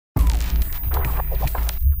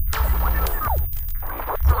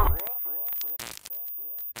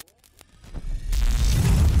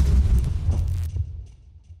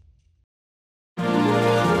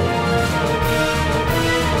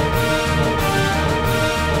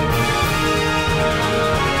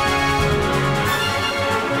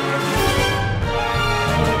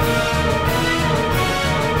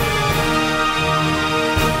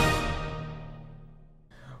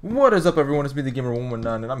What is up, everyone? It's me,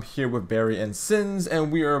 DGamer119, and I'm here with Bary and Sins, and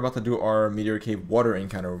we are about to do our Meteor Cave water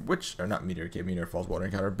encounter, or not Meteor Cave, Meteor Falls water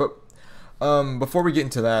encounter. But before we get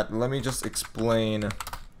into that, let me just explain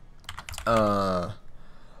that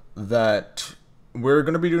we're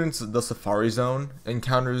gonna be doing the Safari Zone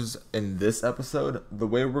encounters in this episode. The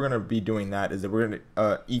way we're gonna be doing that is that we're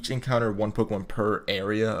gonna each encounter one Pokemon per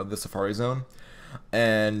area of the Safari Zone,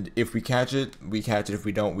 and if we catch it, we catch it. If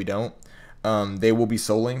we don't, we don't. They will be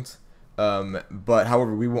soul linked, but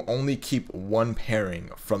however, we will only keep one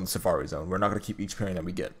pairing from the Safari Zone. We're not going to keep each pairing that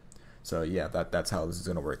we get. So yeah, that's how this is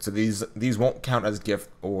going to work. So these won't count as gift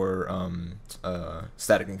or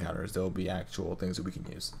static encounters. They'll be actual things that we can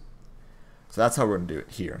use. So that's how we're going to do it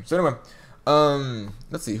here. So anyway,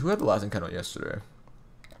 let's see, who had the last encounter yesterday?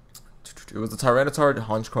 It was the Tyranitar,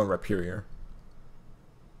 Honchkrow, and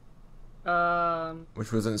Rhyperior.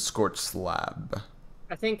 Which was in Scorched Slab.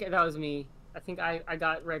 I think that was me. I think I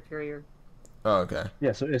got Rhyperior. Oh, okay.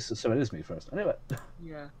 Yeah, so it is me first. Anyway.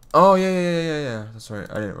 Yeah. Oh, yeah. That's right.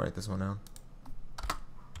 I didn't write this one down.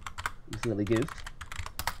 You really give.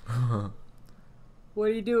 What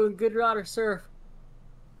are you doing? Good rod or surf?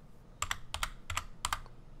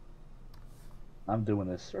 I'm doing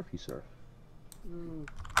a surfy surf. Mm.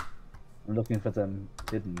 I'm looking for them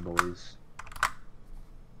hidden boys.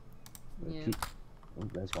 Yeah. Oh,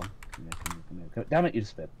 there's one. Come here. Damn it, you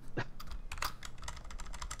spit.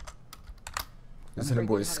 These hidden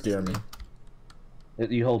boys scare me.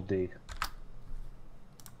 You hold D.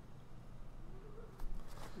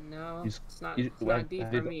 No, it's not D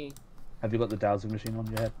for me. Have you got the dowsing machine on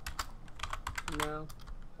your head? No.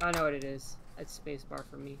 I know what it is. It's spacebar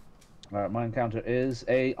for me. Alright, my encounter is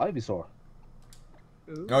a Ivysaur.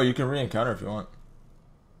 Ooh. Oh, you can re-encounter if you want.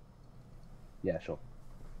 Yeah, sure.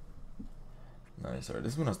 Nice. Alright,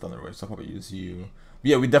 this one has Thunderwave, so I'll probably use you. But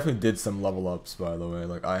yeah, we definitely did some level ups, by the way.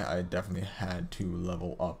 Like, I definitely had to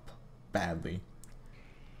level up badly.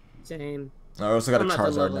 Same. I also got a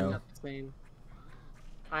Charizard leveling now. up the same.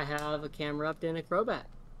 I have a camera up and a Crobat.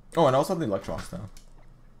 Oh, and I also have the Electros now.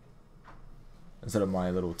 Instead of my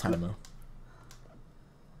little Tynamo.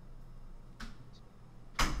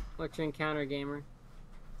 What's your encounter, gamer?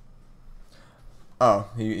 Oh,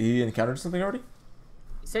 he encountered something already?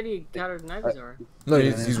 You said he encountered an Ivysaur. No,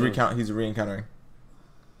 Yeah, he's re-encountering.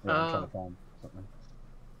 Yeah, I'm trying to find something.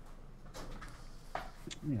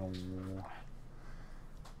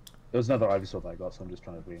 There was another Ivysaur that I got, so I'm just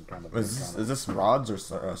trying to re-encounter. Is this rods or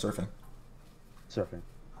surfing? Surfing.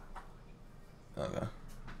 Okay.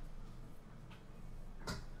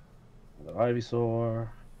 Another Ivysaur.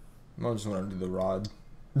 I just want to do the rod.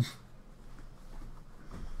 I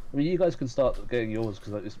mean, you guys can start getting yours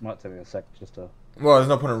because this might take me a sec just to. Well, there's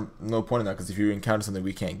no point in that because if you encounter something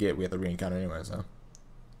we can't get, we have to re-encounter anyway. So.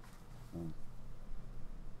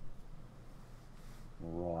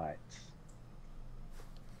 Right.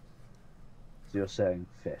 So you're saying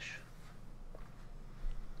fish?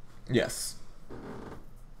 Yes.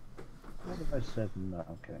 What if I said no?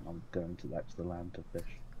 I'm kidding. I'm going to the land to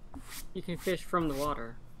fish. You can fish from the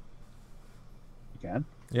water. You can?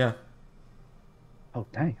 Yeah. Oh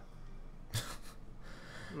dang.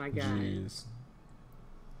 My God. Jeez.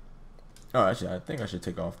 Oh, actually, I think I should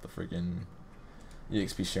take off the freaking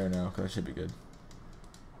EXP share now because that should be good.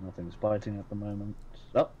 Nothing's biting at the moment.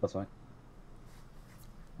 Oh, that's fine.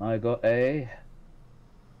 I got a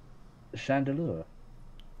Chandelure.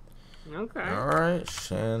 Okay. Alright,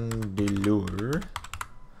 Chandelure.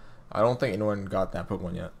 I don't think anyone got that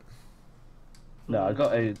Pokemon yet. No, I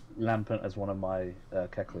got a Lampent as one of my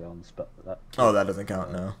Kecleons, but that. Oh, that doesn't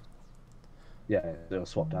count now. Yeah, they were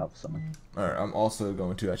swapped out for something. Alright, I'm also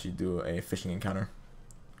going to actually do a fishing encounter.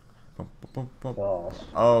 Oh.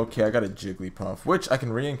 Okay, I got a Jigglypuff, which I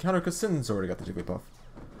can re-encounter because Sins already got the Jigglypuff.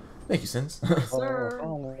 Thank you, Sins. Sir.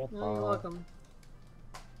 You're welcome.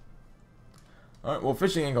 Alright, well,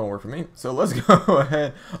 fishing ain't gonna work for me, so let's go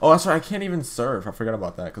ahead. Oh, that's right, I can't even surf. I forgot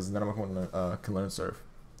about that because none of my Pokemon can learn surf.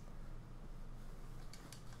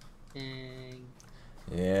 Dang.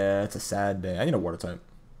 Yeah, it's a sad day. I need a water type.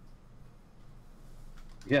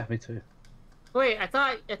 Yeah, me too. Wait, I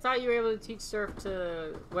thought you were able to teach surf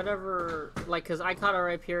to whatever, like, cause I caught a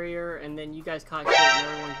Rhyperior and then you guys caught shit and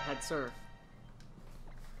everyone had surf.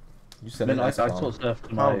 You said I it. taught surf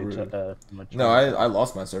to my No, I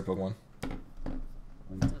lost my surf Pokemon.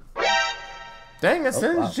 Dang, that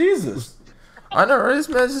Sins, wow. Jesus. I know, right? This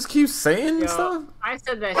man just keeps saying stuff. I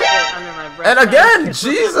said that shit under my breath. And again,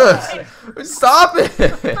 Jesus! Stop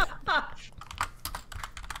it!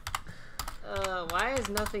 Why is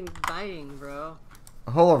nothing biting, bro?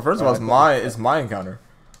 Hold on, first of all, it's my encounter.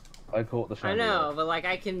 I caught the Chandelure. I know, but like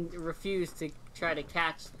I can refuse to try to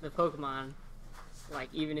catch the Pokemon, like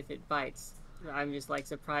even if it bites. I'm just like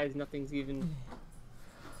surprised nothing's even.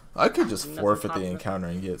 I could just Nothing forfeit the popped up. encounter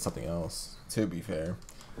and get something else. To be fair.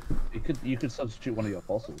 You could substitute one of your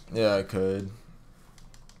fossils. Yeah, I could.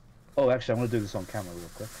 Oh, actually, I'm gonna do this on camera real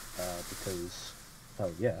quick, because, oh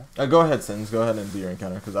yeah. Go ahead, Sins. Go ahead and do your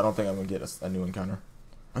encounter, because I don't think I'm gonna get a new encounter.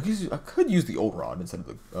 I could use the old rod instead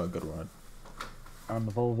of the good rod. I'm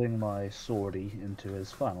evolving my Swordy into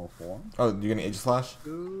his final form. Oh, you're gonna Age Slash?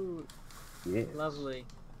 Ooh, Yes. lovely.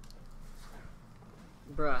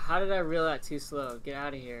 Bruh, how did I reel that too slow? Get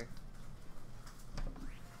out of here.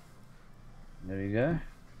 There you go.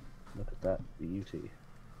 Look at that beauty.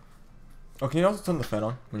 Oh, can you also turn the fan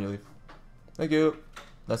on when you leave? Thank you.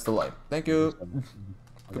 That's the light. Thank you. I guess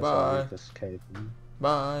I'll Goodbye. leave this cave.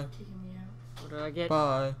 Bye. Kicking me out. What did I get?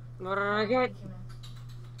 Bye. What did I get? Kicking me out.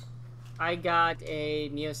 I got a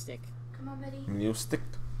Neo Stick. Come on, buddy. New stick.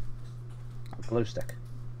 A glow stick.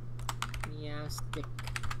 Neo Stick.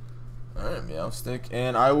 Alright, meow stick.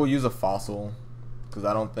 And I will use a fossil, because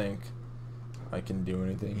I don't think I can do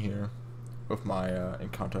anything here with my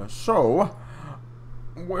encounter. So,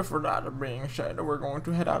 with that being said, we're going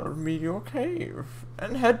to head out of Meteor Cave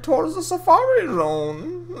and head towards the Safari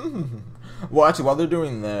Zone. Well, actually, while they're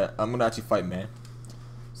doing that, I'm going to actually fight Man.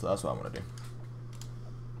 So that's what I'm going to do.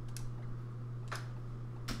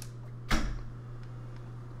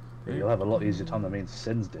 You'll have a lot easier time than me and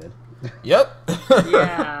Sins did. Yep.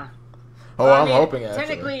 Yeah. Oh, Well, I I'm mean, hoping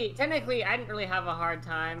actually. Technically, I didn't really have a hard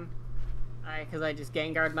time, because I just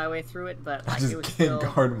Gengared my way through it. But I like, it was just still.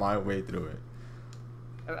 can't guard my way through it.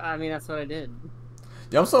 I mean, that's what I did.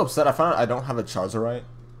 Yeah, I'm so upset. I found out I don't have a Charizardite,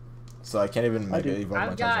 so I can't even I do. evolve my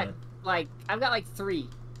I've got Charizardite. I've got like 3.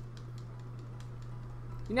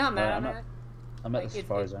 You know how mad I'm I'm at? I'm at Like, the it's-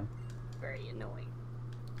 Safari Zone. Very annoying.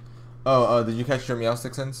 Oh, did you catch your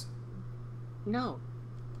Meowstic Sense? No,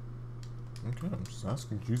 Okay, I'm just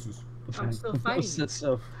asking. Jesus. I'm still fighting. It's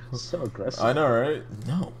so aggressive. I know, right?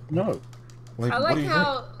 No. No. Like, I what like do you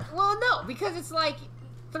how. Well, no, because it's like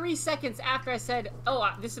 3 seconds after I said, "Oh,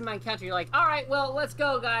 this is my encounter." You're like, "All right, well, let's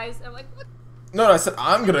go, guys." I'm like, "What?" think? No, I said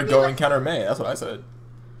I'm gonna go encounter May. That's what I said.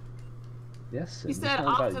 Yes. You it's said not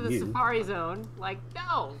off about to the you. Safari Zone. Like,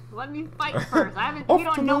 no, let me fight first. I haven't. Off We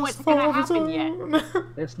don't to know the what's gonna happen Safari yet,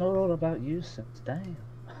 Zone. It's not all about you, Sins. Damn.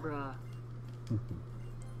 bruh.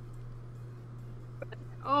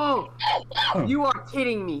 Oh, you are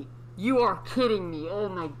kidding me. You are kidding me. Oh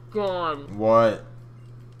my god. What?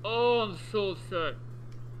 Oh, I'm so upset.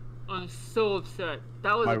 I'm so upset.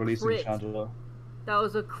 That was Am I a releasing crit. Chandler? That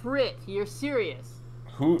was a crit. You're serious.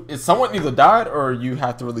 Who is someone either died or you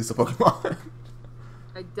have to release a Pokemon?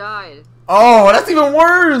 I died. Oh, that's even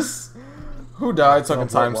worse. Who died? So I can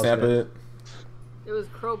What was timestamp it? it. It was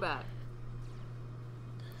Crobat.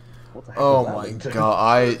 What the heck Oh is that my linked to?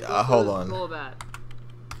 god! It Hold was on. Crobat.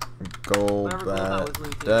 Whatever Golbat was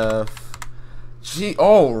linked Golbat, to. Def. Gee,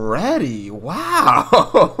 already?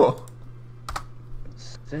 Wow.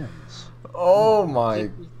 Sins. Oh my.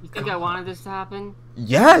 You think I wanted this to happen?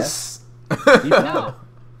 Yes. No.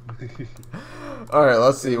 All right,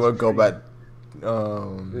 let's see what Golbat.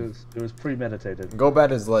 It was premeditated.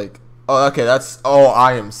 Golbat is like. Oh, okay. That's. Oh,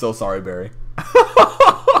 I am so sorry, Bary.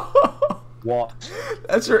 What?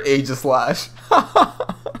 That's your Aegis Slash. Are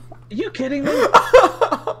you kidding me?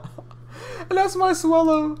 And that's my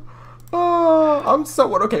Swallow. Oh, I'm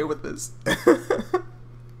somewhat okay with this.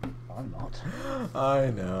 I'm not. I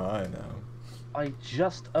know. I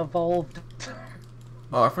just evolved.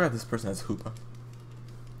 Oh, I forgot this person has Hoopa.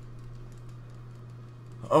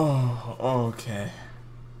 Oh, okay.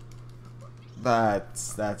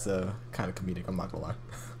 That's a kind of comedic. I'm not gonna lie.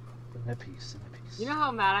 In a piece. You know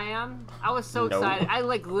how mad I am? I was so No. excited. I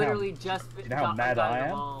like literally just You know how got mad I them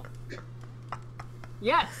am? all.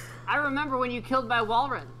 Yes, I remember when you killed my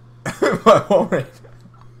Walrein. My Walrein.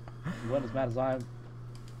 You weren't as mad as I am.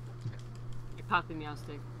 You popped the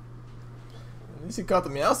Meowstic. At least you caught the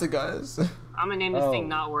Meowstic, guys. I'm gonna name this Oh. thing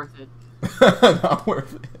Not Worth It. Not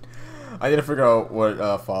worth it. I need to figure out what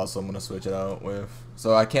fossil I'm gonna switch it out with.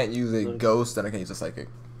 So I can't use a ghost and I can't use a psychic.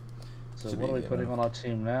 So Should what are be, we putting on our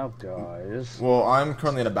team now, guys? Well, I'm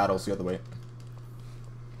currently in a battle, so you have to wait.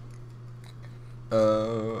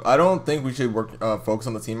 I don't think we should focus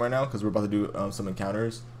on the team right now because we're about to do some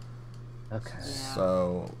encounters. Okay. Yeah.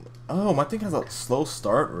 So, oh, my thing has a slow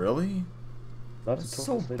start. Really? That's It's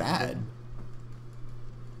so bad.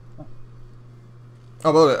 Oh.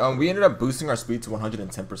 Oh, by the way, we ended up boosting our speed to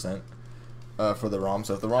 110% for the ROM.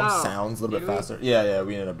 So if the ROM Oh, sounds a little bit did we? faster, yeah,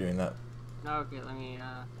 we ended up doing that. Okay, let me.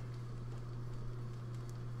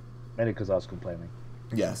 Mainly because I was complaining.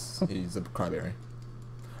 Yes, he's a cryberry.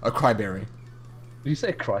 A cryberry. Did you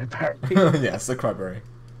say cryberry? Yes, the Cryberry.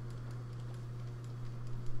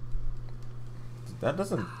 That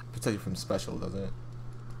doesn't protect you from special, does it?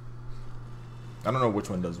 I don't know which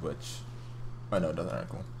one does which. I know it doesn't. Alright,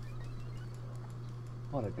 cool.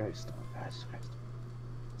 What a great start, guys.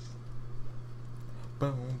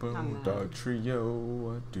 Boom, boom, dog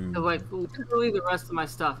trio. Do. So, like, literally the rest of my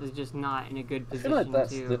stuff is just not in a good I position.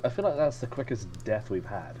 feel like that's the quickest death we've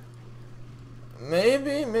had.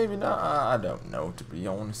 Maybe, maybe not. I don't know, to be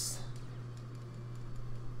honest.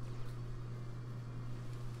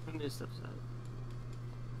 I'm just upset.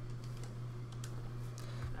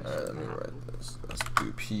 Alright, let me write this. Let's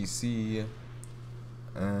do PC.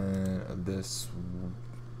 And this.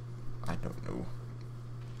 I don't know.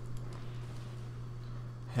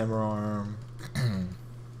 Hammer arm.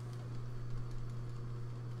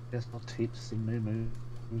 Guess I'll teach some new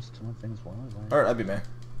moves to my things while I wait. Alright, I'd be man.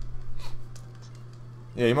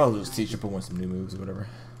 Yeah, you might as well just teach Pokemon some new moves or whatever.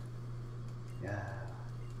 Yeah.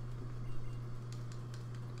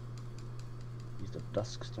 Used a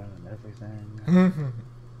Duskstone and everything.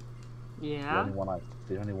 Yeah.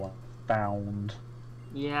 The only one I found.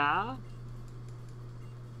 Yeah.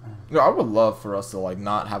 No, I would love for us to like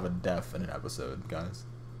not have a death in an episode, guys.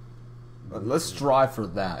 Let's strive for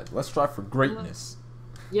that. Let's strive for greatness.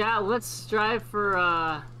 Yeah, let's strive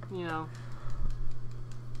for you know,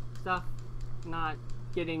 stuff, not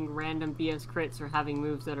getting random BS crits or having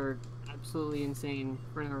moves that are absolutely insane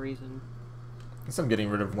for no reason. I guess I'm getting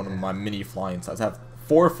rid of one of my mini flying types. I have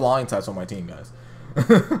 4 flying types on my team, guys.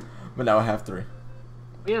 But now I have 3.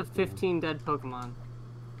 We have 15 dead Pokemon.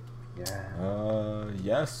 Yeah.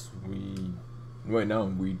 Yes, we... Wait, no,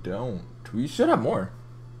 we don't. We should have more.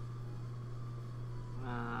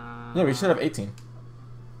 Yeah, we should have 18.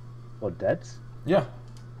 What, deads? Yeah.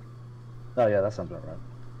 Oh yeah, that sounds about right.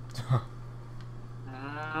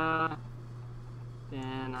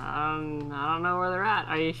 Then I don't know where they're at.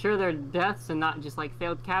 Are you sure they're deaths and not just like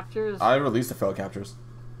failed captures? I released the failed captures.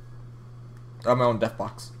 I have my own death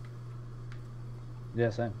box. Yeah,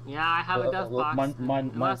 same. Yeah, I have a death box.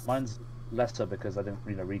 Mine's lesser because I didn't,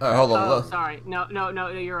 read. Hold on. Oh, sorry. No.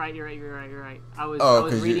 You're right. I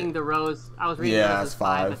was reading the rows. I was reading yeah, the rows it's as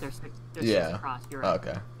 5, 5. but they're 6. They're Yeah. 6 across. You're right.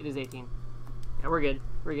 Okay. It is 18. Yeah, we're good.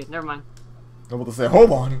 Never mind. I'm about to say,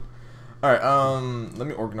 hold on. Alright, let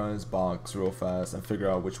me organize box real fast and figure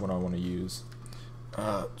out which one I want to use.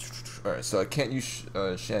 Alright, so I can't use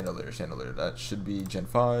Chandelier. That should be Gen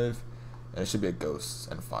 5. And it should be a Ghost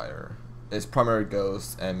and Fire. It's primary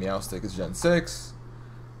Ghost, and Meowstic is Gen 6.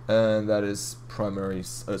 And that is primary,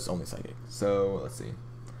 it's only Psychic. So, let's see.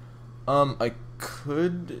 I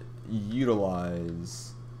could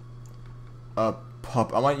utilize a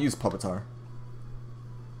I might use Puppetar.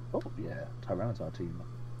 Oh yeah, Tyranitar team.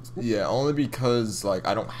 Yeah, only because like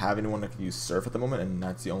I don't have anyone that can use Surf at the moment, and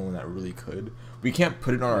that's the only one that really could. We can't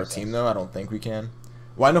put it on our team though. I don't think we can.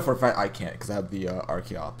 Well, I know for a fact I can't because I have the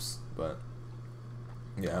Archeops. But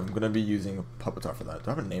yeah, I'm gonna be using Puppetar for that.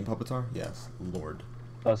 Do I have a name Puppetar? Yes, Lord.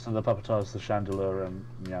 Oh, so the Puppetar is the Chandelier and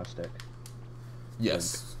Meowstic.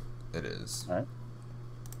 Yes, it is. Alright.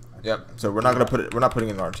 Yep. So we're not gonna put it. We're not putting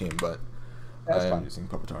it in our team, but That's I am fine. using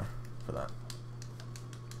Puppetar for that.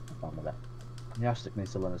 I'm fine with that. Meowstic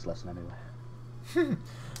needs to learn his lesson anyway.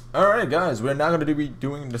 Alright, guys, we're now going to be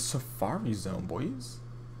doing the Safari Zone, boys.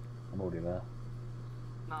 I'm already there.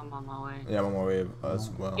 I'm on my way. Yeah, I'm on my way as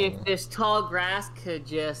well. If this tall grass could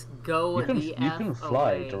just go You the F can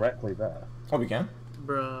fly away. directly there. Oh, we can?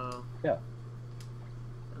 Bro. Yeah.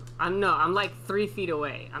 I'm like 3 feet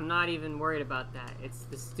away. I'm not even worried about that. It's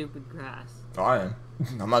the stupid grass. Oh, I am.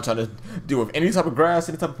 I'm not trying to deal with any type of grass,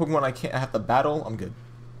 any type of Pokemon I have to battle. I'm good.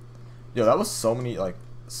 Yo, that was so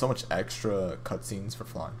much extra cutscenes for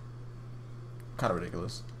flying. Kind of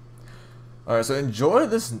ridiculous. Alright, so enjoy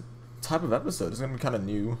this type of episode. It's going to be kind of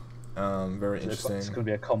new. Very interesting. It's going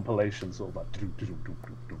to be a compilation sort of like...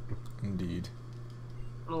 Indeed.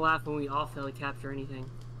 I'm gonna laugh when we all fail to capture anything.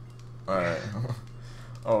 Alright.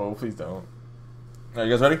 Oh, please don't. Are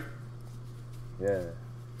you guys ready? Yeah.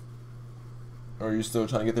 Or are you still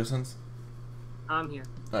trying to get there, Sense? I'm here.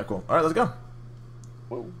 Alright, cool. Alright, let's go.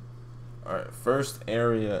 Whoa. Alright, first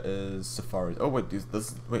area is Safari. Oh, wait,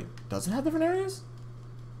 does it have different areas?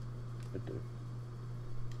 Could do.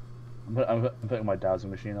 I'm putting my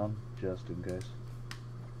dowsing machine on, just in case.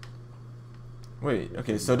 Wait,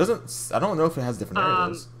 okay, so it doesn't... I don't know if it has different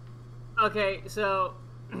areas. Okay, so...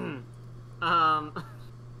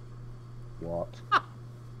 What?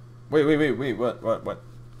 Wait, what?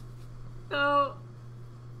 So...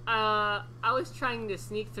 I was trying to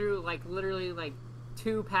sneak through, like, literally, like,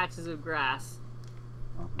 2 patches of grass.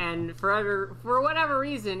 And for whatever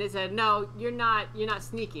reason, it said, no, you're not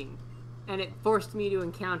sneaking. And it forced me to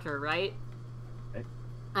encounter, right? Okay.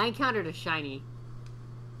 I encountered a shiny.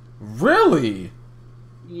 Really?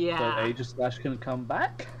 Yeah. So Aegis Slash can come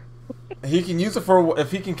back? He can use it for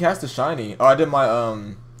if he can cast a shiny. Oh, I did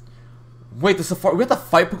my Wait, the safari. We have to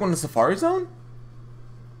fight Pokemon in the Safari Zone.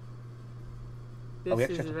 This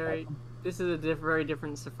is a very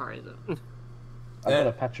different Safari Zone. I've got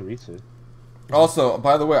a Pachirisu. Also,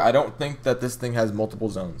 by the way, I don't think that this thing has multiple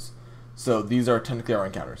zones, so these are technically our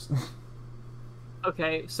encounters.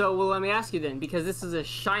 Okay, so well, let me ask you then, because this is a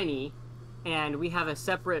shiny, and we have a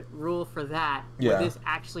separate rule for that. Yeah. Will this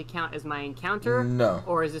actually count as my encounter? No.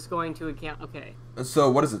 Or is this going to account? Okay. So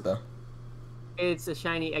what is it though? It's a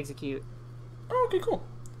shiny Execute. Oh, okay, cool.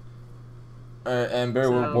 And Barry,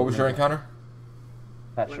 So- what was your encounter?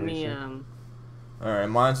 Let me Pachirisu. All right,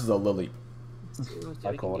 mine's is a Lily. let's see what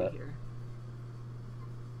I we can called do it. here.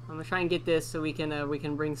 I'm gonna try and get this so we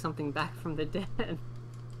can bring something back from the dead.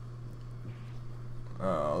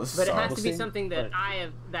 Oh, this But it has sucks. to be see. something that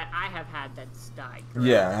Right. I have had that's died. Correct?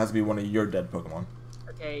 Yeah, it has to be one of your dead Pokemon.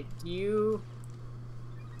 Okay. Do you?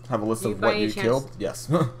 Have a list You of by what any you chance- killed?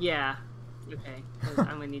 Yes. Yeah. Okay. 'Cause I'm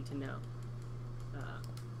gonna need to know.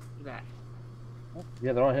 That.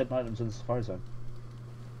 Yeah, there are hidden items in the Safari Zone.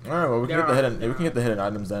 All right, well we can There get the are- hidden. there We can get the hidden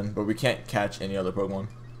items then, but we can't catch any other Pokemon.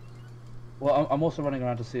 Well, I'm also running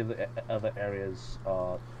around to see if the other areas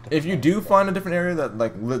are... If you do find a different area that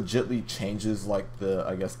like legitly changes like the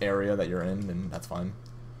I guess area that you're in, then that's fine.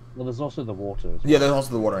 Well, there's also the water as well. Yeah, there's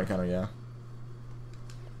also the water encounter. Yeah.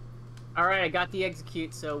 All right, I got the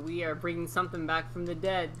Execute, so we are bringing something back from the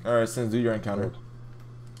dead. All right, Sins, do your encounter. Good.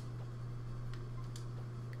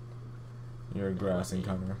 Your grass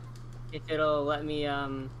encounter. If it'll let me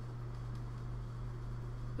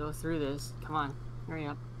go through this. Come on, hurry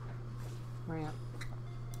up. Hurry up.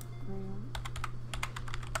 Hurry up.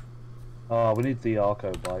 Oh, we need the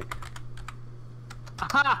Arco bike.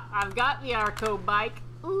 Aha! I've got the Arco bike.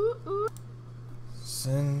 Ooh, ooh.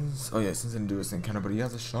 Sins. Oh yeah, Sins didn't do this encounter, but he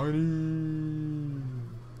has a shiny.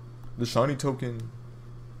 The shiny token.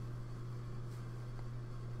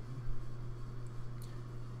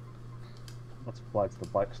 Let's fly to the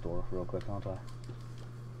bike store real quick, aren't I?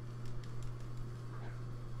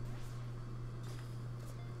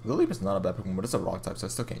 Lily is not a bad Pokemon, but it's a rock type, so I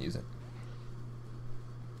still can't use it.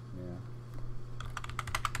 Yeah.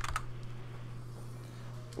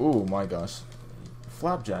 Oh my gosh.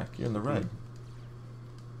 Flapjack, you're in the red.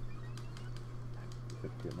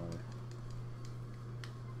 50 on my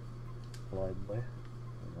glide way.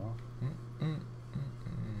 There we are.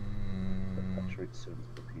 Treat soon to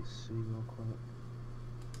the PC real quick.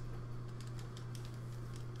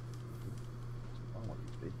 I want you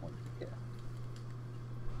to be one here.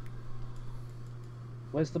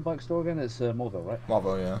 Where's the bike store again? It's Morville, right?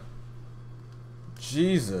 Marvel, yeah.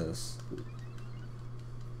 Jesus.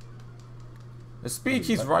 The speed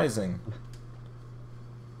keeps rising.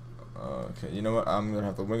 Okay, you know what? I'm gonna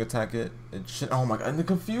have to wing attack it. It should. Oh my god! And the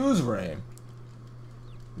confuse ray.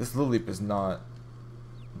 This Lileep is not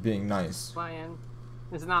being nice. Playing.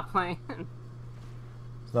 It's not playing.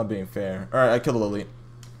 It's not being fair. All right, I killed a Lileep.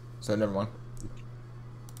 So never mind.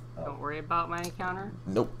 Don't worry about my encounter.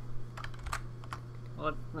 Nope.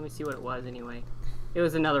 Well, let me see what it was anyway. It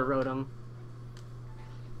was another Rotom.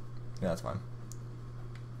 Yeah, that's fine.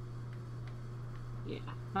 Yeah,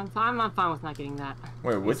 I'm fine with not getting that.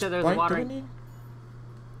 Wait, which said there's bike water do we in- need?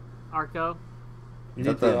 Arco. You Is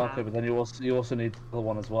need that the the- Arco, but then you also need the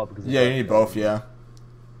one as well because. Yeah, you need both. Yeah.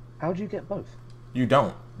 How do you get both? You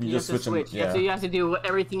don't. You, You just have to switch them. switch. Yeah. So you have to do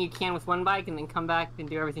everything you can with one bike and then come back and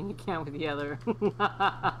do everything you can with the other.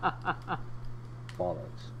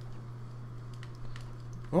 Bollocks.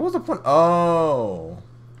 What was the point? Oh.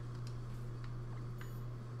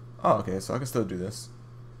 Oh, okay. So I can still do this.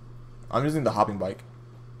 I'm using the hopping bike.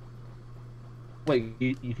 Wait,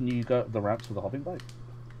 you go the ramps with the hopping bike?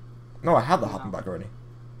 No, I have the No. hopping bike already.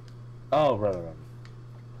 Oh, right.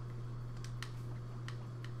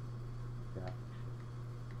 Yeah.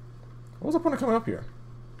 What was the point of coming up here?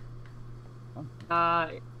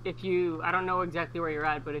 If you, I don't know exactly where you're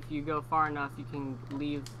at, but if you go far enough, you can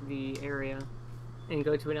leave the area and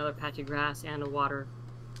go to another patch of grass and a water.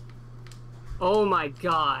 Oh my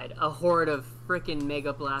god, a horde of frickin'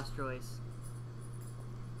 Mega Blastoise.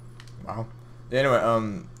 Wow. Yeah,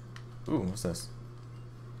 anyway, ooh, what's this?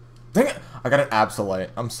 Dang it! I got an Absolite.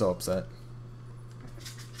 I'm so upset.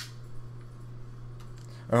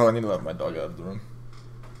 Oh, I need to let my dog out of the room.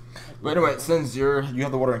 But anyway, since you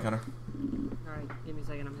have the water encounter. Alright, give me a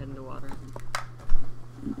second, I'm heading to water.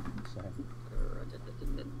 So,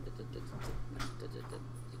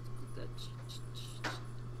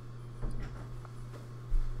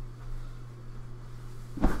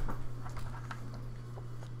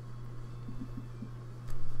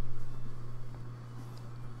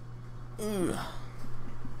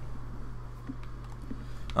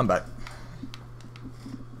 I'm back.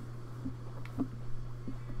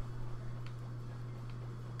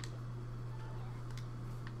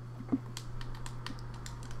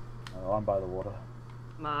 Oh, I'm by the water.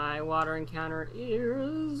 My water encounter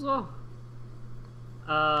is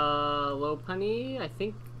Lopunny. I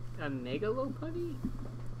think a Mega Lopunny.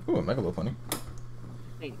 Ooh, a Mega Lopunny.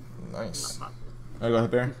 Hey, Nice. not Alright, go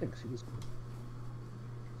ahead, Bear.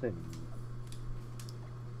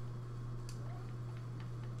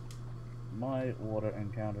 My water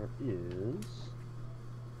encounter is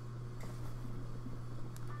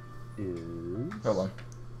Hold on.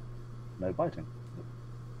 no biting.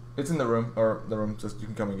 It's in the room, or the room, just you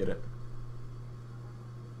can come and get it.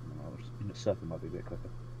 In a circle might be a bit quicker.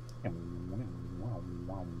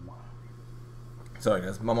 Sorry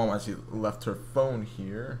guys, my mom actually left her phone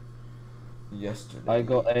here yesterday. I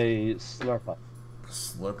got a Slurpuff.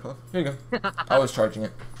 Slurpuff? Here you go. I was charging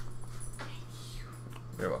it.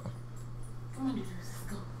 You're welcome. Come on, let's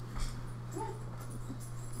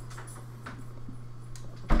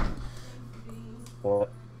go.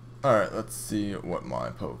 What? Alright, let's see what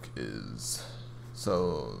my poke is.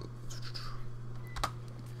 So...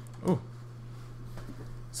 Ooh.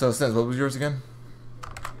 So, Stens, what was yours again?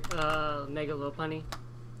 Mega Lopunny.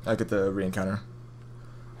 I get the re-encounter.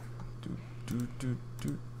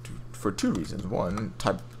 For two reasons. One,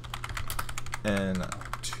 type... And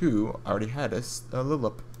two, I already had a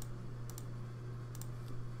Lilip.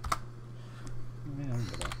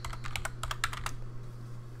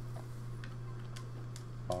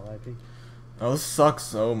 R.I.P. Oh, this sucks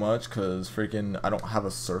so much because freaking I don't have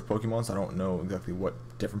a surf Pokemon, so I don't know exactly what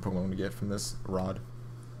different Pokemon I'm gonna get from this rod.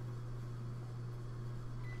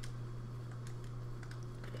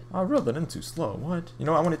 I reeled it in too slow. What? You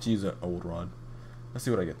know, I wanted to use an old rod. Let's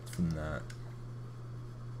see what I get from that.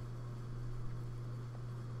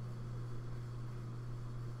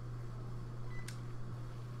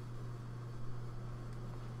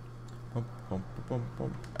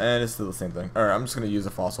 And it's still the same thing. Alright, I'm just gonna use a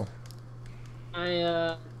fossil.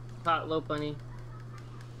 I caught Lopunny.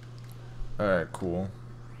 Alright, cool.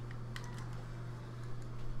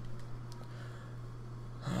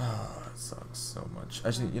 That sucks so much.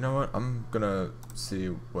 Actually, you know what? I'm gonna see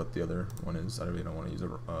what the other one is. I really don't want to use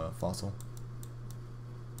a fossil.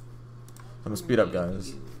 I'm gonna speed up,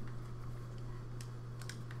 guys.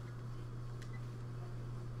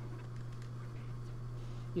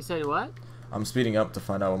 You said what? I'm speeding up to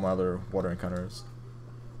find out what my other water encounter is.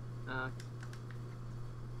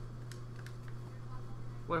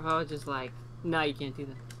 What if I was just like, no, you can't do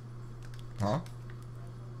that. Huh?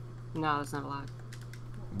 No, that's not allowed.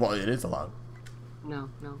 Well, it is allowed. No.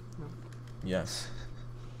 Yes.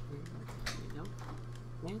 No.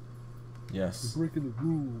 Man. Yes. You're breaking the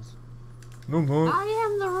rules. No more. I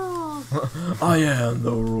am the rules. I am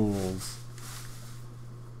the rules.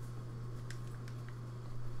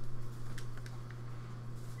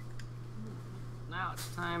 Now it's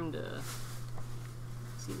time to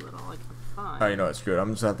see what all I can find. Alright, you know what? Screw it.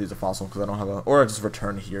 I'm just gonna have to use a fossil because I don't have a. Or I just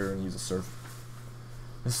return here and use a surf.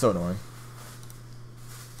 It's so annoying.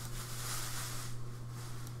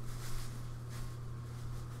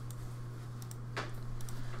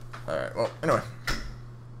 Alright, well, anyway.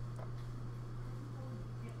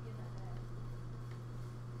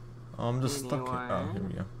 I'm just stuck here. Oh, here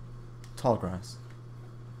we go. Tall grass.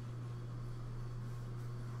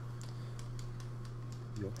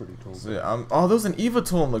 You're pretty tall. So, yeah, oh, there was an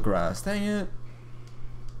Evatool in the grass. Dang it.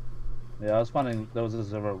 Yeah, I was finding there was a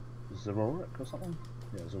Zeroric or something.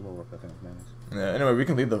 Yeah, Zeroric, I think his name is. Yeah. Anyway, we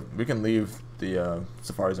can leave the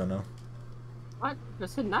Safari Zone now. What?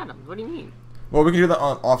 That's hidden items. What do you mean? Well, we can do that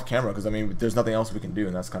off camera because I mean, there's nothing else we can do,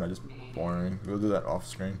 and that's kind of just boring. We'll do that off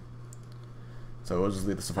screen. So we'll just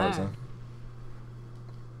leave the Safari Zone.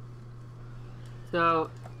 So,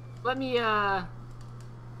 let me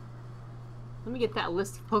get that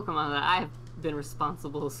list of Pokemon that I've been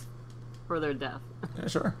responsible for their death. Yeah,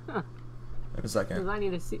 sure. In a second. Because I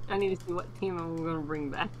need to see what team I'm gonna bring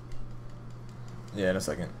back. Yeah, in a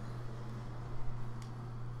second.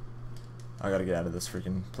 I gotta get out of this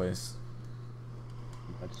freaking place.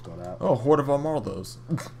 I just got out. Oh, Horde of Amarlos.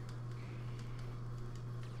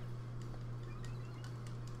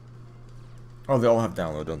 Oh, they all have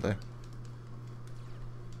download, don't they?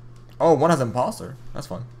 Oh, one has Imposter. That's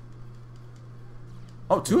fun.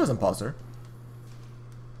 Oh, two has Imposter.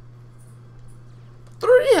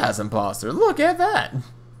 3 has imposter. Look at that.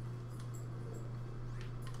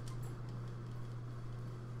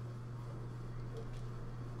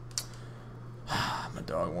 My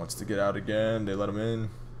dog wants to get out again. They let him in.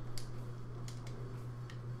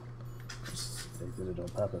 They did it on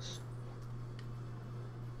purpose.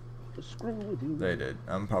 Just screw with you. They did.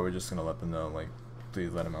 I'm probably just gonna let them know, like,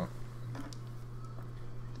 please let him out.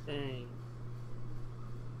 Dang.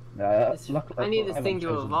 Luckily, I need this thing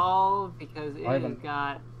to evolve because it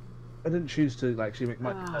got. I didn't choose to like actually make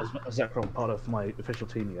my Zekrom part of my official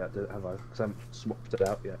team yet, have I? Because I haven't swapped it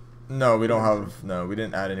out yet. No, we don't have. No, we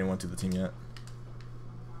didn't add anyone to the team yet.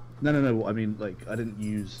 No. I mean, like, I didn't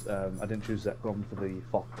choose Zekrom for the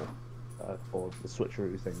Fossil or the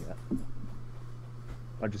switcheroo thing yet.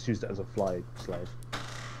 I just used it as a fly slave.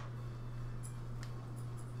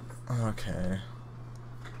 Okay.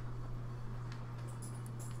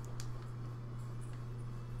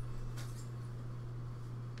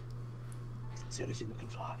 It's the only thing that can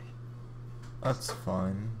fly. That's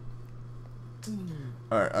fine.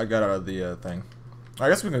 Alright, I got out of the thing. I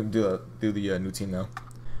guess we can do the new team now.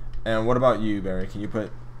 And what about you, Bary? Can you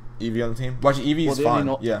put Eevee on the team? Well, actually, Eevee's fine.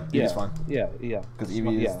 Yeah, Eevee's fine. Yeah. Because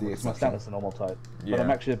Eevee is the it's my exception. status the normal type. Yeah. But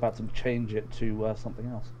I'm actually about to change it to something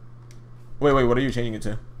else. Wait, what are you changing it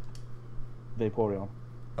to? Vaporeon.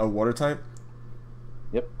 A water type?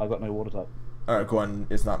 Yep, I got no water type. Alright, cool. And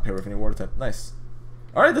it's not paired with any water type. Nice.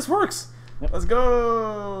 Alright, this works! Yep. Let's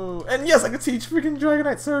go! And yes, I can teach freaking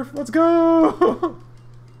Dragonite Surf! Let's go!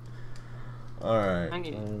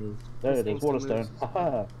 Alright. There it is, Water Stone.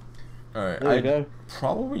 Haha. Alright, There you go.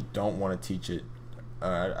 Probably don't want to teach it.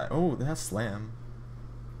 Oh, that's Slam.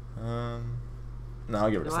 No,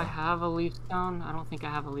 I'll get rid of Do I Slam. have a Leaf Stone? I don't think I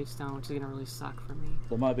have a Leaf Stone, which is gonna really suck for me.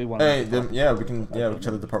 There might be one. Hey, yeah, we can check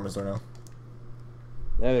the department store now.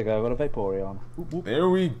 There we go, got a Vaporeon. Whoop, whoop. There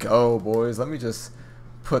we go, boys. Let me just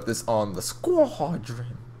put this on the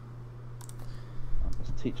squadron. I'm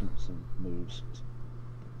just teaching him some moves.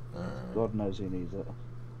 God knows he needs it.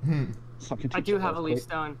 So I do have a Leaf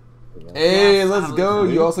Stone. Hey, Yes, let's I go!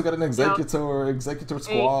 was- You also got an Executor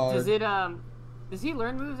squad. Hey, does he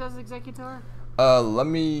learn moves as Executor? Let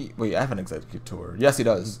me wait. I have an Executor. Yes, he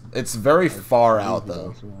does. It's very far out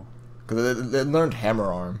though, because it learned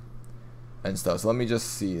Hammer Arm and stuff. So let me just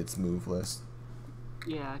see its move list.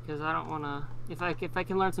 Yeah, because I don't wanna. If I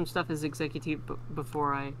can learn some stuff as Executive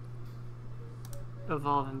before I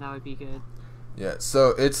evolve him, that would be good. Yeah,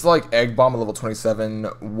 so it's like Egg Bomb at level 27,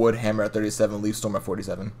 Wood Hammer at 37, Leaf Storm at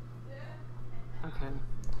 47. Okay.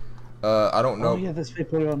 I don't know. Oh yeah, this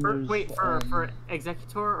Vaporeon knows. Wait, for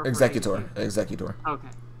Executor or Executor. For Executor. Okay.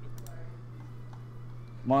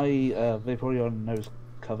 My Vaporeon knows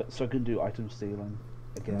covet, so I can do item stealing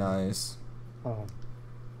again. Nice. Oh,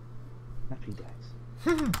 happy days.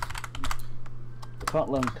 I can't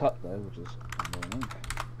learn cut though, which is annoying.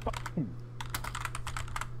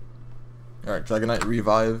 Alright, Dragonite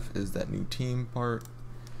Revive is that new team part.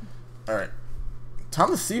 Alright. Time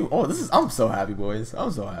to see. Oh, I'm so happy, boys.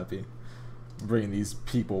 I'm so happy. Bringing these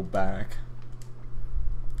people back.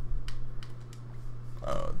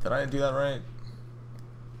 Oh, did I do that right?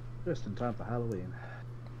 Just in time for Halloween.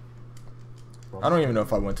 I don't even know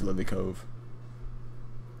if I went to Lily Cove.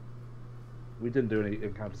 We didn't do any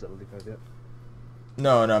encounters at Lily Cove yet.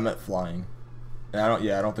 No, I meant flying. And I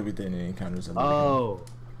don't think we did any encounters at Lily Cove. Oh.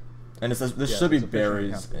 And this Yeah, should be it's a fishing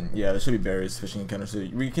berries, encounter. and yeah, there should be berries fishing encounters. So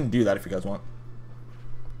we can do that if you guys want.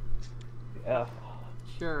 Yeah.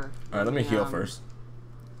 Sure. All right, let me heal first.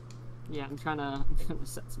 Yeah, I'm trying to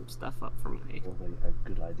set some stuff up for my. Probably a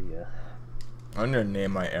good idea. I'm gonna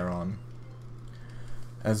name my Aeron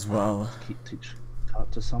as well. Teach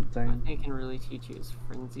cut to something. I can really teach you his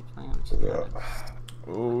Frenzy Plan, which is good.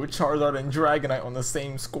 Ooh, Charizard and Dragonite on the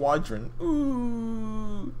same squadron.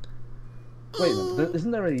 Ooh. Wait, isn't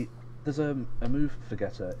there there's a move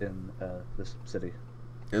forgetter in this city?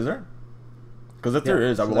 Is there? Because if there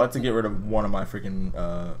is, I would like to get rid of one of my freaking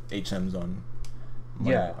HMs on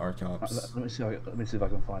my Archeops. Let me see if I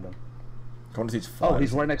can find him. I want to teach flies. Oh,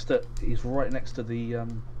 he's right next to the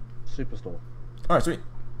superstore. All right, sweet.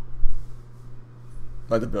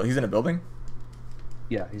 Like he's in a building.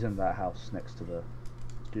 Yeah, he's in that house next to the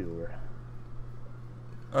door.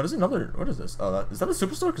 Oh, there's another. What is this? Oh, is that a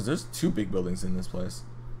superstore? Because there's two big buildings in this place.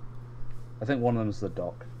 I think one of them is the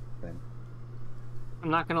dock thing. I'm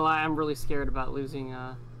not gonna lie, I'm really scared about losing.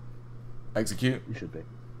 Execute. You should be.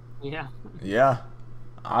 Yeah. Yeah,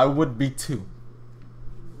 I would be too.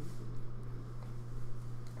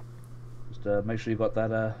 Just make sure you got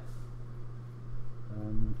that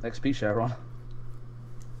XP share on.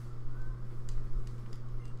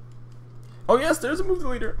 Oh yes, there's a move the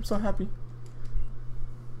leader. I'm so happy.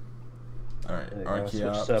 Alright, There you go. Switch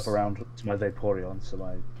Archeops. surf around to my Vaporeon, so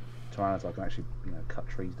my Tyranitar can actually, cut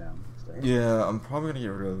trees down instead. Yeah, I'm probably gonna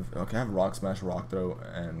get rid of. Okay, I have Rock Smash, Rock Throw,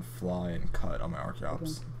 and Fly and Cut on my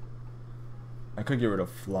Archeops. I could get rid of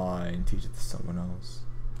Fly and teach it to someone else.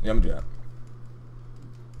 Yeah, I'm gonna do that.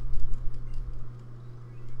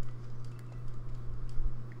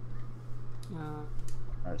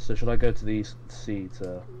 Alright, so should I go to the sea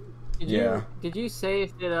to... Did you say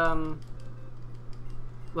if it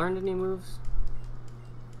learned any moves?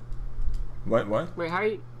 What? Wait, how are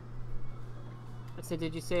you? I said,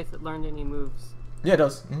 did you say if it learned any moves? Yeah, it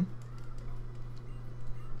does. Mm-hmm.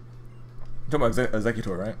 You're talking about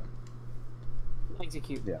Executor, right?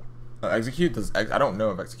 Execute. Yeah. Execute does. I don't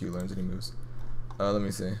know if Execute learns any moves. Let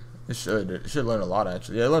me see. It should. It should learn a lot,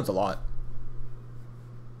 actually. Yeah, it learns a lot.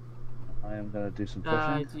 I am gonna do some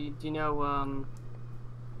pushing. Do you know,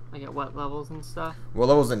 like at what levels and stuff? What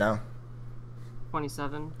level is it now?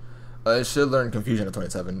 27. It should learn Confusion at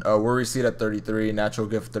 27. Worry Seed at 33, Natural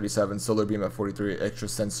Gift 37, Solar Beam at 43, Extra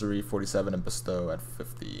Sensory 47, and Bestow at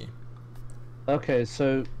 50. Okay,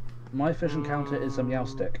 so my fish encounter is a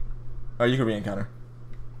Meowstick. Oh, you could re-encounter.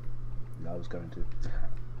 No, I was going to.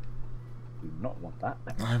 Do not want that.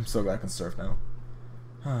 I'm so glad I can surf now.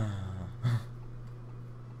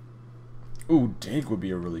 Ooh, Dig would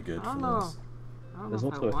be a really good I don't for know. this. I don't There's know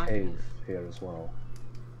if also I a want cave it. here as well.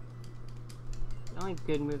 The only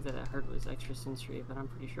good move that I heard was Extra Sensory, but I'm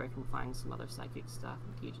pretty sure I can find some other psychic stuff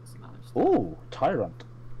and teach it some other stuff. Ooh, Tyrant.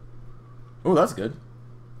 Ooh, that's good.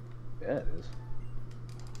 Yeah, it is.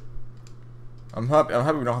 I'm happy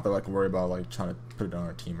we don't have to like worry about like trying to put it on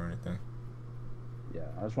our team or anything. Yeah,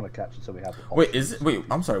 I just want to catch it so we have the Wait, is it? Wait,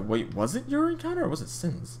 I'm sorry. Wait, was it your encounter or was it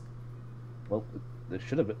Sin's? Well, it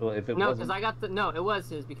should have been. Well, if it No, wasn't... because I got the it was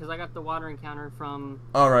his because I got the water encounter from.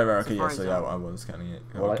 Oh right, okay, yeah. Safari So yeah, Zone. I was counting it.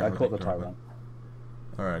 Well, Okay, I caught the correct. Tyrant.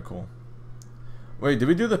 All right, cool. Wait, did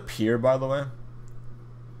we do the pier by the way?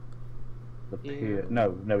 The Yeah. pier. No,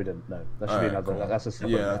 we didn't. No, that should be Alright, another. cool. That's a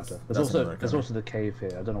separate Yeah, encounter. that's There's another there's encounter. also the cave here.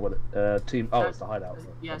 I don't know what it, team. Oh, it's the hideout.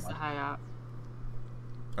 Yes, the Never mind. hideout.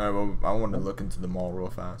 All right, well, I want to look into the mall real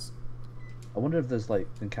fast. I wonder if there's like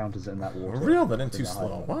encounters in that water. Real, that ain't in too the slow.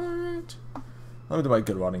 hideout. What? Let me do my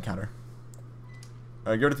good rod encounter.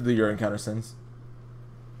 All right, get ready to do your encounter, Sins.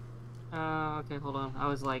 Okay, hold on. I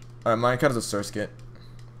was like, All right, my encounter's a Surskit.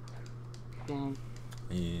 dang.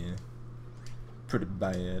 Yeah. Pretty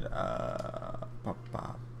bad.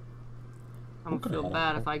 Papa. I'm gonna Okay. feel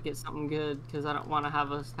bad if I get something good because I don't want to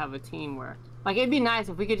have us have a team where, like, it'd be nice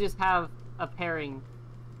if we could just have a pairing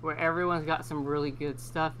where everyone's got some really good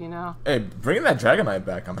stuff, you know? Hey, bringing that Dragonite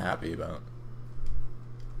back, I'm happy about.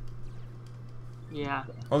 Yeah.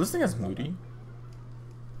 Oh, this thing has Moody.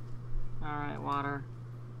 All right, water.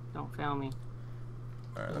 Don't fail me.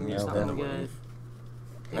 All right, let me Yeah, use something that good. wave.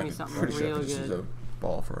 Give me I'm something pretty sure I real could just use good. a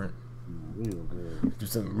ball for it. Real good. Do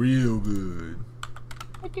something real good.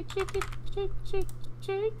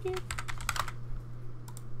 Shake it.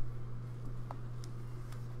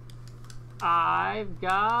 I've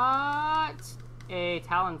got a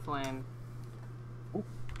Talonflame.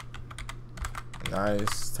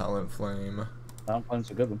 Nice Talent Flame. Downplane's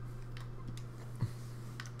a good one.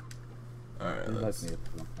 All right, It let's. reminds me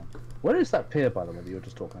of one. Where is that pier, by the way, that you were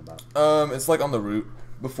just talking about? It's like on the route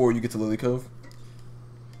before you get to Lily Cove.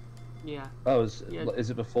 Yeah. Oh, Yeah. is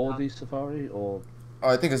it before the safari or? Oh,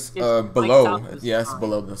 I think it's like below. south of the Yeah, it's Safari.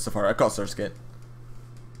 below the Safari. I call it Surskit.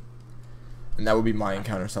 And that would be my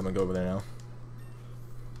encounter, so I'm gonna go over there now.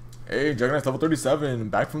 Hey, Juggernaut's level 37,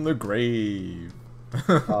 back from the grave.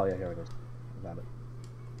 Oh yeah, here it is. I found it.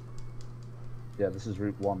 Yeah, this is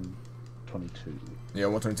Route 122. Yeah,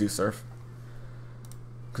 122 surf.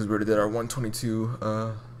 Because we already did our 122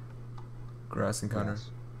 grass encounter. Yes.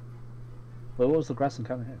 Well, what was the grass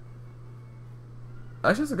encounter here?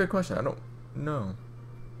 Actually, that's a good question. I don't know.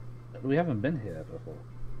 We haven't been here before.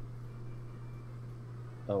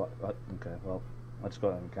 Oh, okay. Well, I just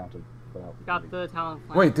got encountered without. Got the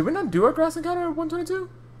Talonflame. Wait, did we not do our grass encounter at 122?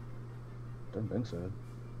 Don't think so.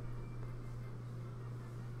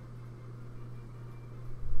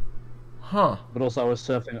 Huh. But also, I was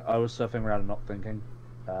surfing around and not thinking.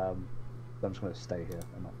 So I'm just gonna stay here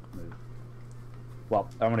and not move. Well,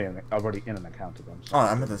 I'm already in an encounter then. So Oh,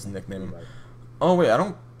 I meant to nickname him. Oh, wait, I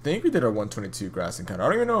don't think we did our 122 grass encounter. I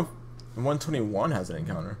don't even know if 121 has an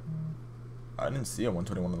encounter. I didn't see a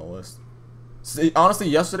 121 on the list. See, honestly,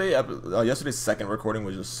 yesterday's second recording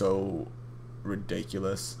was just so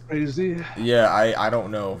ridiculous. Crazy. Yeah, I don't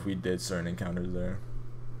know if we did certain encounters there.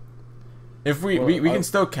 If we Well, can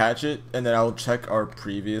still catch it, and then I'll check our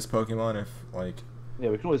previous Pokemon if like. Yeah,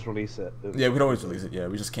 we can always release it. Yeah, we can always release it. Yeah,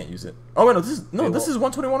 we just can't use it. Oh wait, no, this is Yeah, this is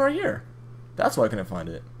 121 right here. That's why I couldn't find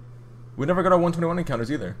it. We never got our 121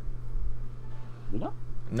 encounters either. You know?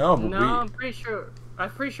 No, but No, we... I'm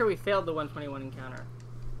pretty sure we failed the 121 encounter.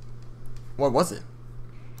 What was it?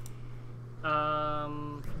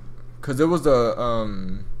 Because it was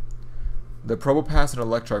the Probopass and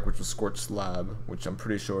Electrarch, which was Scorched Slab, which I'm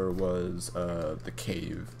pretty sure was the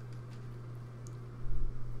cave.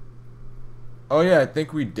 Oh yeah, I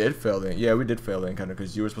think we did fail the... Yeah, we did fail the encounter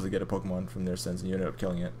because you were supposed to get a Pokemon from their sense and you ended up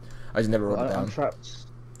killing it. I just never wrote it down.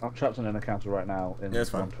 I'm trapped in an encounter right now in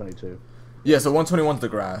 122. Yeah, so 121's the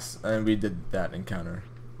grass, and we did that encounter.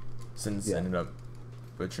 Since ended up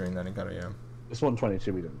butchering that encounter, yeah. It's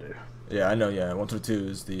 122 we didn't do. Yeah, I know, yeah. 122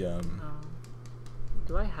 is the,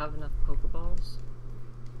 Do I have enough Pokeballs?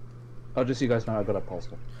 Oh, just so you guys know, I got a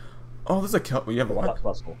Pulsel. Oh, there's a you have a what?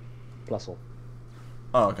 Plusle.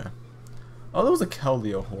 Oh, okay. Oh, there was a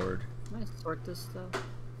Keldeo horde. Can I sort this stuff?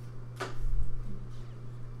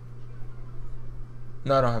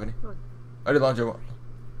 No, I don't have any. What? I did launch it.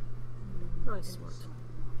 No, I sort.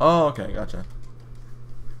 Oh, okay, gotcha.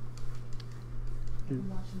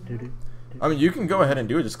 I mean, you can go ahead and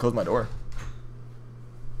do it. Just close my door.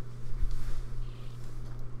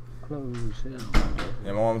 Close it.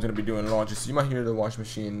 Yeah, my mom's gonna be doing launches, so you might hear the wash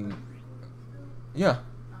machine. Yeah.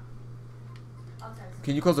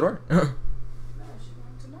 Can you close the door? No, she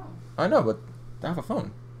wanted to know. I know, but I have a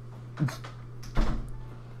phone.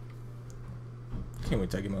 Can't wait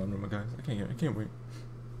to get my own room, guys. I can't wait.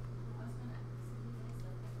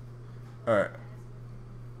 Alright.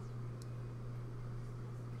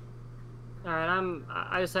 Alright,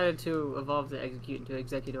 I decided to evolve the Execute into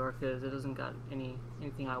Executor because it doesn't got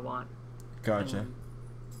anything I want. Gotcha. And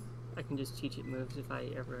I can just teach it moves if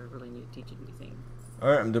I ever really need to teach it anything.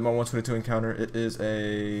 Alright, I'm doing my 122 encounter. It is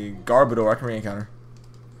a Garbodor. I can re-encounter.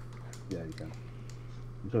 Yeah, you can.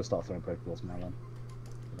 I'm gonna start throwing Pokeballs now then.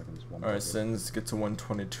 Alright, Sins get to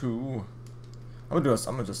 122. I'm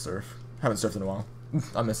gonna just surf. Haven't surfed in a while.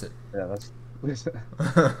 I miss it. Yeah, that's.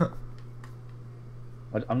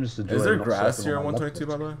 I'm just enjoying. Is there not grass surfing here on my 122,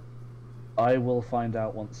 by left the way? I will find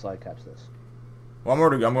out once I catch this. Well,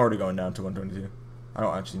 I'm already going down to 122. I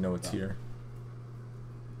don't actually know what's here.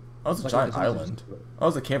 Oh, it's a giant island. Oh,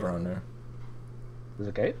 there's a cave around there. There's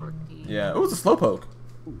a cave? Yeah. Oh, it's a Slowpoke.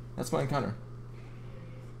 That's my encounter.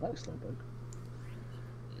 I like Slowpoke.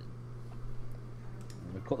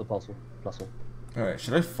 We caught the Plusle. Alright,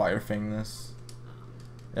 should I Fire Fang this?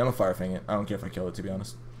 Yeah, I'm gonna Fire Fang it. I don't care if I kill it, to be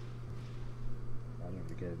honest. I don't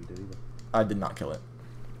really care if you do either. I did not kill it.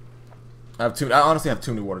 I honestly have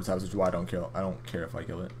too many water types, which is why I don't care if I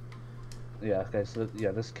kill it. Yeah, okay, so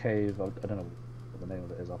yeah, this cave, I don't know what the name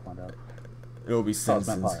of it is, I'll find out. It'll be It's Sins.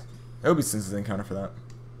 Mount Pyre. It'll be Sins' encounter for that.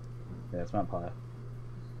 Yeah, it's Mount Pyre.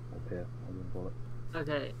 Up here, I'm gonna call it.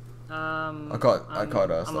 Okay. I caught I'm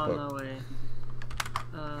Slowpoke. on my way.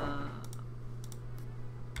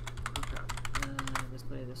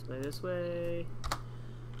 This way.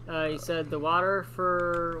 You said the water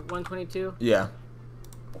for 122? Yeah.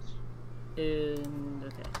 And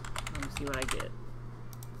okay, let me see what I get.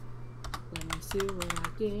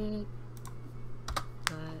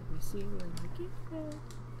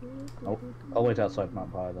 I'll wait outside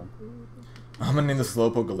Mount Pyre then. I'm gonna name the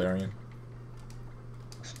Slowpoke Galarian.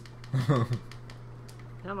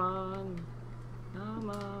 Come on. Come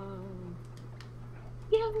on.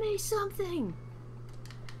 Give me something!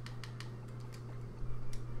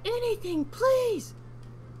 Anything, please!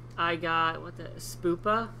 I got, what the,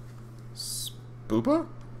 Spoopa? Spoopa?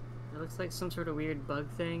 It looks like some sort of weird bug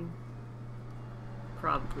thing.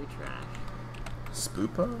 Probably trash.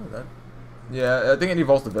 Spoopa? That? Yeah, I think it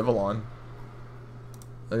evolves to Vivillon.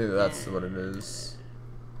 I think that's what it is.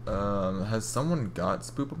 Has someone got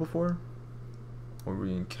Spoopa before? Or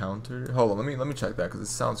we encountered? Hold on, let me check that because it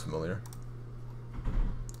sounds familiar.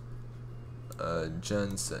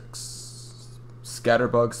 Gen 6.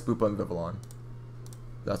 Scatterbug, Spoopa, and Vivillon.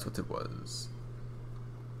 That's what it was.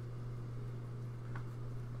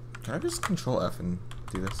 Can I just control F and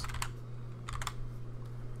do this?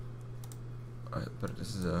 But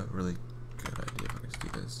this is a really good idea if I can just do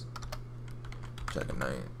this.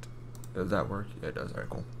 Dragonite. Does that work? Yeah, it does. Alright,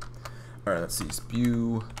 cool. Alright, let's see.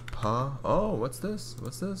 Spewpa. Oh, what's this?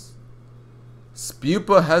 What's this?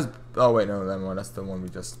 Spewpa has... Oh, wait, no, that one. That's the one we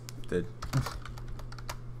just did.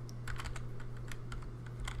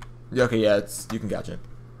 Yeah, okay, yeah, you can catch it.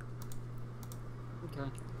 Okay.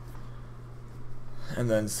 And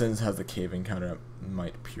then Sins has the cave encounter at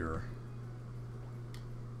Might Pure.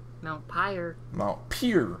 Mount Pyre. Mount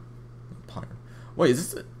Pure. Pyre. Wait,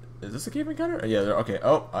 is this a cave encounter? Yeah, okay.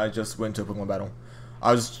 Oh, I just went to a Pokemon battle.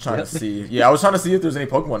 I was just trying to see. Yeah, I was trying to see if there's any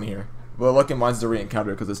Pokemon here. But lucky mine's the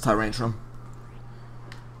re-encounter because it's Tyrantrum.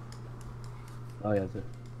 Oh yeah.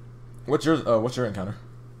 What's your encounter,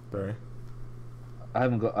 Barry? I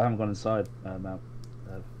haven't gone inside Mount.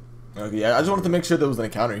 Okay, yeah, I just wanted to make sure there was an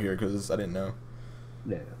encounter here because I didn't know.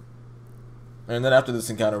 Yeah. And then after this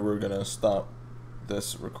encounter, we're gonna stop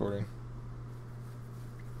this recording.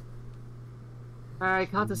 Alright,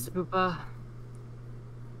 caught the Sapupa.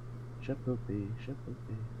 Shapoopy.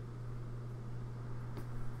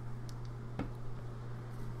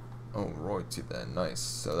 Alrighty then, nice.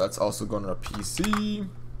 So that's also going on a PC.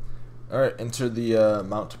 Alright, enter the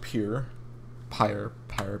Mount Pyre.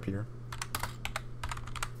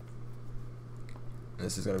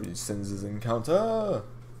 This is gonna be Sins' encounter.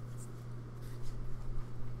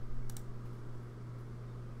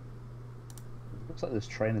 Looks like there's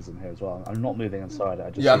trainers in here as well. I'm not moving inside. I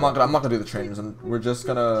just Yeah, I'm not gonna do the trainers, and we're just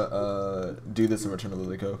gonna do this in Return to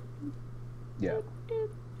Lilyco. Yeah.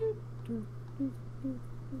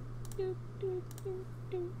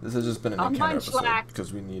 This has just been an I'm encounter on episode Slack.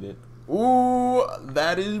 because we need it. Ooh,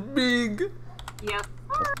 that is big. Yep.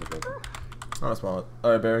 Oh, that's small.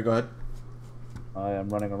 All right, Barry, go ahead. I am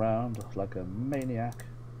running around like a maniac.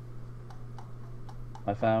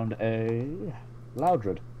 I found a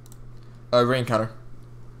Loudred. Re-encounter.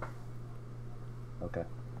 Okay.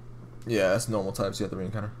 Yeah, that's normal types. You have the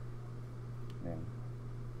re-encounter. Yeah.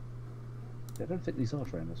 I don't think these are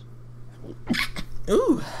trainers.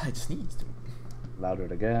 Ooh, I just sneezed.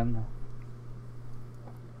 Loudred again.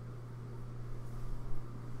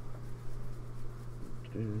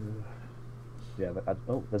 Yeah, but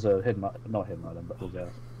oh, there's a hidden, not hidden item, but there's a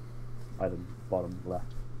item bottom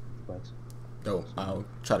left place. Oh, I'll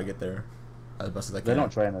try to get there as best as I can. They're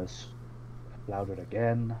not trainers. Loudred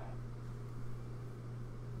again.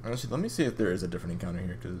 Actually, let me see if there is a different encounter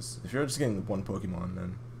here, because if you're just getting one Pokemon,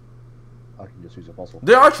 then... I can just use a fossil.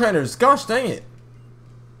 There are trainers! Gosh dang it!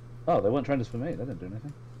 Oh, they weren't trainers for me. They didn't do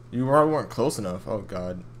anything. You probably weren't close enough. Oh,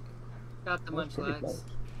 God. Got the That's pretty Munchlax. close.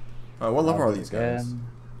 What level are Loudred these guys? again.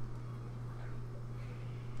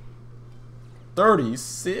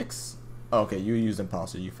 36? Oh, okay, you used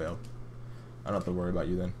Imposter. You failed. I don't have to worry about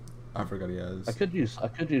you then. I forgot he has... I could use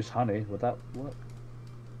honey. Would that work?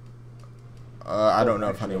 I don't know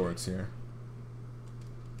if honey works here.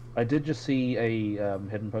 I did just see a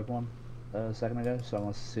hidden Pokemon a second ago, so I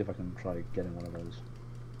want to see if I can try getting one of those.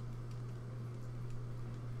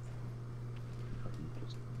 If I can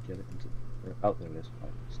just get it into... Oh, there it is.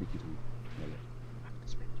 Right, sneaky to...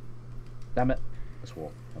 Damn it! I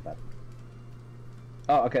swore. Not bad.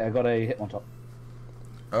 Oh, okay, I got a hit on top.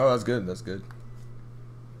 Oh, that's good. That's good.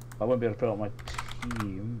 I won't be able to put it on my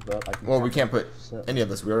team, but I can... Well, we can't put So- any of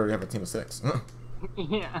this. We already have a team of 6.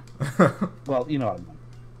 Yeah. Well, you know what I mean.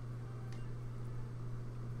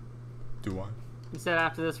 Do I? You said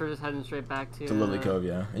after this we're just heading straight back to... To Lily Cove,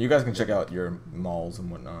 yeah. And you guys can check out your malls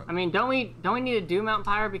and whatnot. I mean, don't we need to do Mount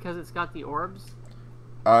Pyre because it's got the orbs?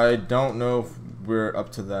 I don't know if we're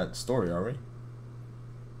up to that story, are we?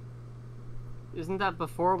 Isn't that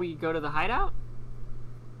before we go to the hideout?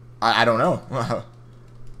 I don't know.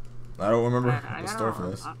 I don't remember I the don't story know. for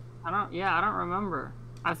this. I don't remember.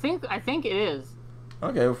 I think it is.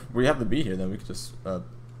 Okay, if we have to be here, then we could just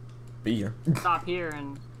be here. Stop here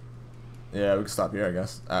and... Yeah, we can stop here, I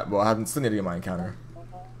guess. Well, I haven't still need to get my encounter.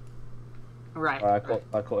 Right.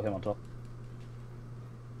 I caught him on top.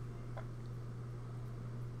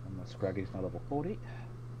 And my Scraggy's now level 40.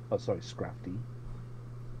 Oh, sorry, Scrafty.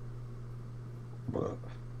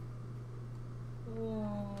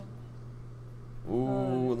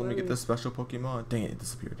 Ooh, let me get this special Pokemon. Dang it, it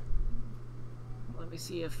disappeared. Let me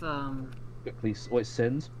see if Please, wait,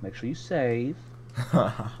 Sins. Make sure you save.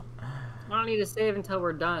 I don't need to save until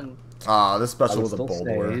we're done, Ah, this special I was a will still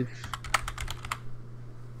Boulder. save.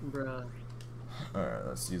 bruh. Alright,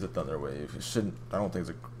 let's use a Thunder Wave. It shouldn't. I don't think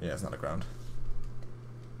it's a. Yeah, it's not a ground.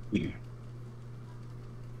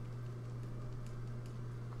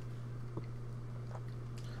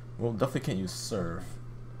 Well, definitely can't use Surf.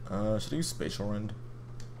 Should I use Spatial Rend?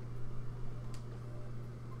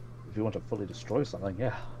 If you want to fully destroy something,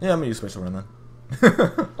 yeah. Yeah, I'm gonna use Spatial Rend then.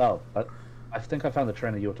 Oh, I think I found the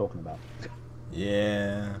trainer you were talking about.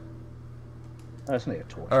 Yeah. Oh, it's only a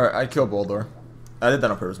torch. Alright, I killed Boulder. I did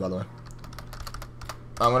that on purpose, by the way.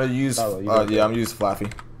 I'm gonna use. Oh, you yeah, got I'm gonna use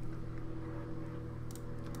Flaffy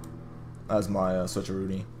as my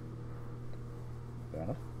switcheroonie. Fair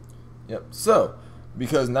enough. Yep. So,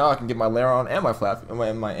 because now I can get my Lairon and my Flaffy,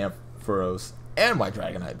 and my Ampharos and my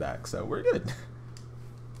Dragonite back, so we're good.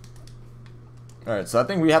 Alright, so I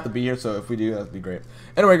think we have to be here, so if we do, that'd be great.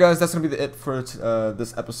 Anyway, guys, that's going to be it for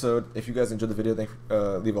this episode. If you guys enjoyed the video,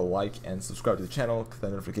 leave a like and subscribe to the channel, click that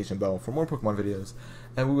notification bell for more Pokemon videos,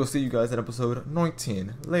 and we will see you guys in episode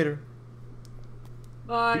 19. Later.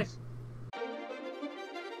 Bye. Peace.